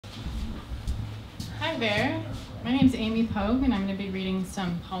Hi there. My name's Amy Poague, and I'm going to be reading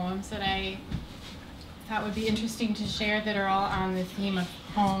some poems that I thought would be interesting to share that are all on the theme of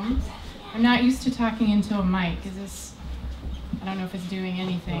homes. I'm not used to talking into a mic. Is this, I don't know if it's doing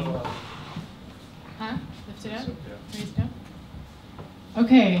anything. Huh? Lift it up? Raise it up?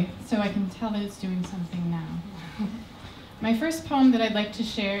 Okay, so I can tell that it's doing something now. My first poem that I'd like to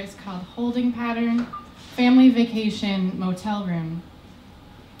share is called Holding Pattern, Family Vacation, Motel Room.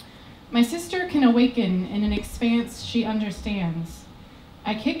 My sister can awaken in an expanse she understands.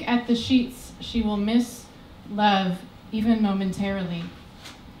 I kick at the sheets she will miss, love, even momentarily.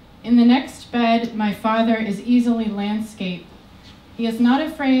 In the next bed, my father is easily landscape. He is not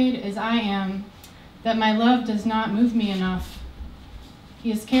afraid, as I am, that my love does not move me enough.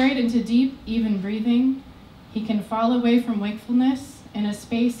 He is carried into deep, even breathing. He can fall away from wakefulness in a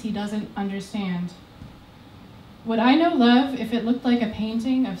space he doesn't understand. Would I know love if it looked like a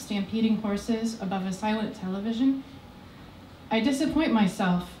painting of stampeding horses above a silent television? I disappoint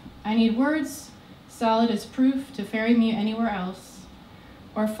myself. I need words solid as proof to ferry me anywhere else,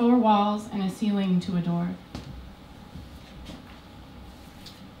 or 4 walls and a ceiling to adore.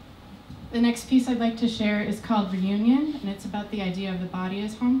 The next piece I'd like to share is called Reunion, and it's about the idea of the body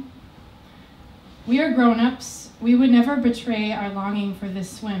as home. We are grown-ups. We would never betray our longing for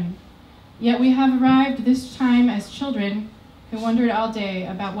this swim. Yet we have arrived this time as children who wondered all day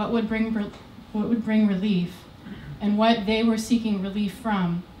about what would bring relief and what they were seeking relief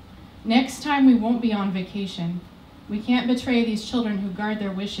from. Next time we won't be on vacation. We can't betray these children who guard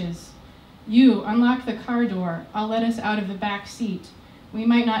their wishes. You, unlock the car door. I'll let us out of the back seat. We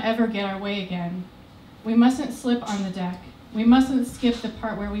might not ever get our way again. We mustn't slip on the deck. We mustn't skip the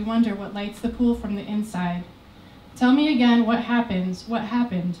part where we wonder what lights the pool from the inside. Tell me again what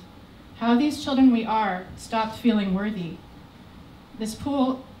happened. How these children we are stopped feeling worthy. The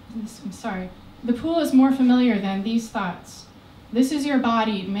pool is more familiar than these thoughts. This is your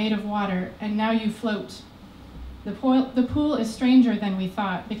body made of water, and now you float. The pool is stranger than we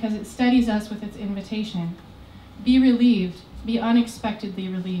thought because it steadies us with its invitation. Be relieved, be unexpectedly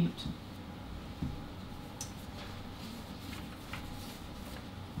relieved.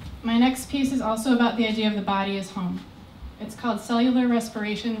 My next piece is also about the idea of the body as home. It's called Cellular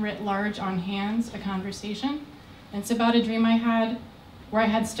Respiration Writ Large on Hands, a Conversation. And it's about a dream I had where I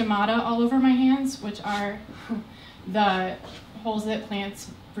had stomata all over my hands, which are the holes that plants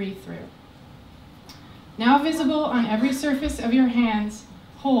breathe through. Now visible on every surface of your hands,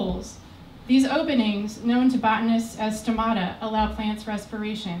 holes. These openings, known to botanists as stomata, allow plants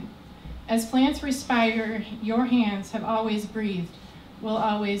respiration. As plants respire, your hands have always breathed, will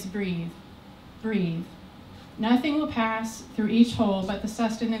always breathe. Breathe. Nothing will pass through each hole but the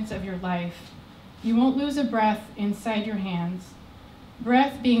sustenance of your life. You won't lose a breath inside your hands.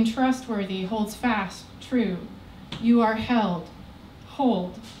 Breath, being trustworthy, holds fast, true. You are held.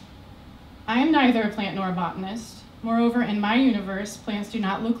 Hold. I am neither a plant nor a botanist. Moreover, in my universe, plants do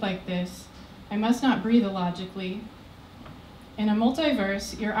not look like this. I must not breathe illogically. In a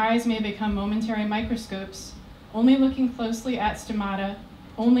multiverse, your eyes may become momentary microscopes, only looking closely at stomata,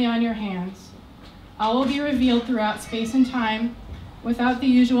 only on your hands. All will be revealed throughout space and time, without the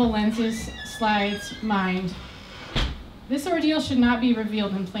usual lenses, slides, mind. This ordeal should not be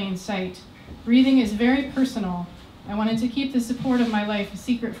revealed in plain sight. Breathing is very personal. I wanted to keep the support of my life a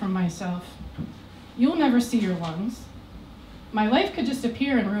secret from myself. You'll never see your lungs. My life could just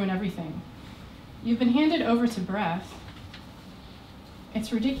appear and ruin everything. You've been handed over to breath.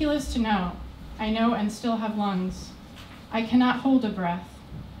 It's ridiculous to know. I know and still have lungs. I cannot hold a breath.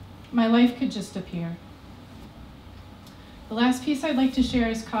 My life could just appear. The last piece I'd like to share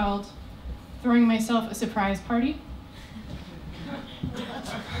is called Throwing Myself a Surprise Party.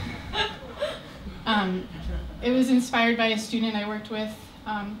 It was inspired by a student I worked with,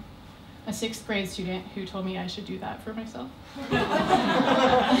 a 6th grade student who told me I should do that for myself.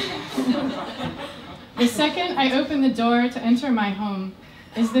 The second I open the door to enter my home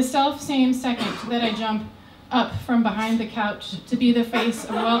is the self-same second that I jump up from behind the couch to be the face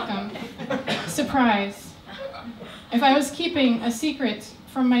of welcome. Surprise. If I was keeping a secret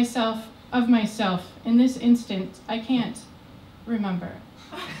from myself, of myself, in this instant, I can't remember.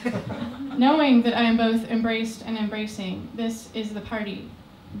 Knowing that I am both embraced and embracing, this is the party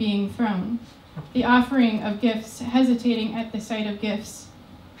being thrown. The offering of gifts, hesitating at the sight of gifts.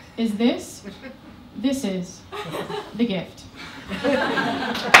 Is this? This is the gift.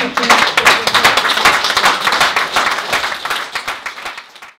 Thank you.